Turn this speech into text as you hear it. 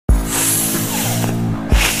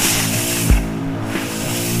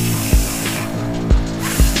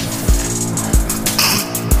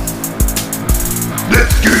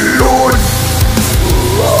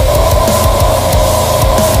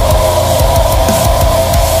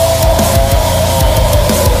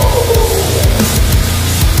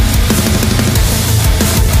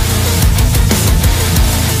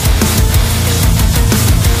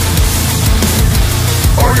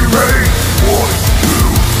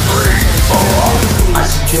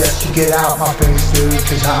you get out my face, dude,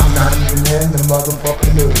 cause I'm not even in the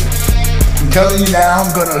motherfucking mood. I'm telling you now,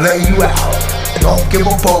 I'm gonna lay you out. I don't give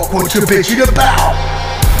a fuck what you're bitching about.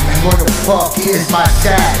 Man, where the fuck is my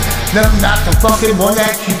sack? No, not the fucking one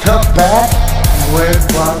that you took back. Where the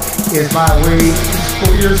fuck is my weed?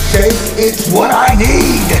 For your sake, it's what I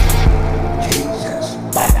need. Jesus,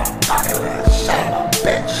 motherfucker, son of a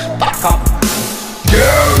bitch, fuck up. Do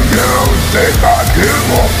you think I give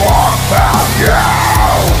a fuck about you?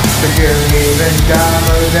 But you're even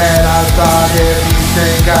dumber than I thought if you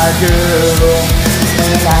think I do.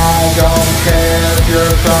 And I don't care if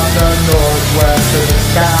you're from the northwest or the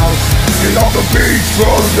south. You're on the beach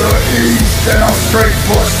from the east, and I'm straight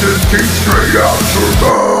busting teeth straight out your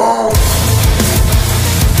mouth.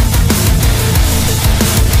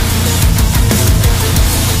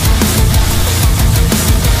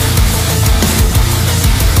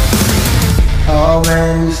 Oh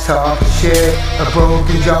man, he's talking shit. A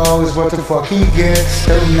broken jaw is what the fuck he gets.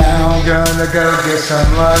 So now I'm gonna go get some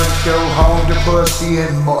lunch. Go home to pussy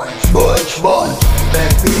and munch.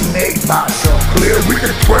 Let me make myself clear. We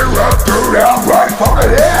can swear up, throw down, right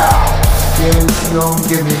fucking hell. Yeah, if you don't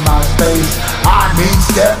give me my space, I mean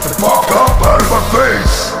step the fuck up out of my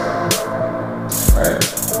face. Swear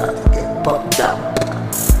not to get fucked up.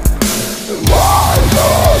 Why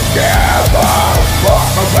don't give a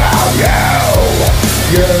fuck about you?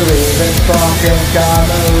 You're even fucking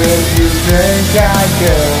dumber if you think I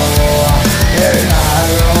do. And I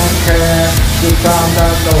don't care if I'm the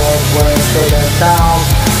northwest or the south.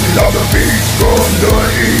 You're on the beach from the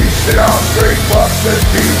east, and I'm straight busting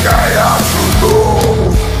deep right out your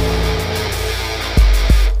move.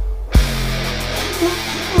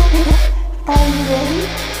 Are you ready?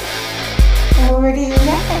 Already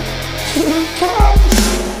ready. Here it comes.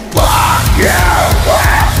 Fuck you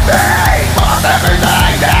with me. Fuck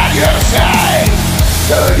everything that you say.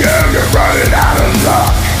 So you're running out of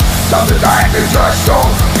luck. Something that you just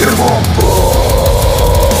don't give a fuck.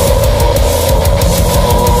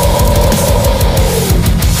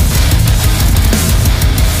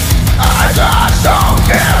 I just don't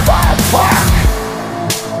give a fuck.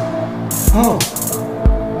 Oh,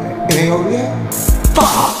 anything over here?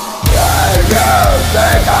 Fuck! You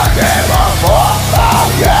think I give a fuck about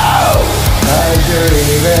you? Cause you're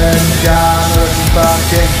even dumber than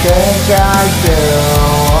fucking think I do.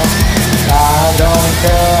 I don't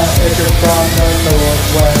care if you're from the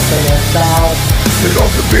northwest or the south. You're on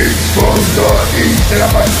the beach from the east, and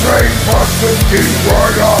I'm a straight bustin' deep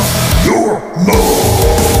right off your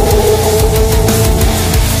mouth.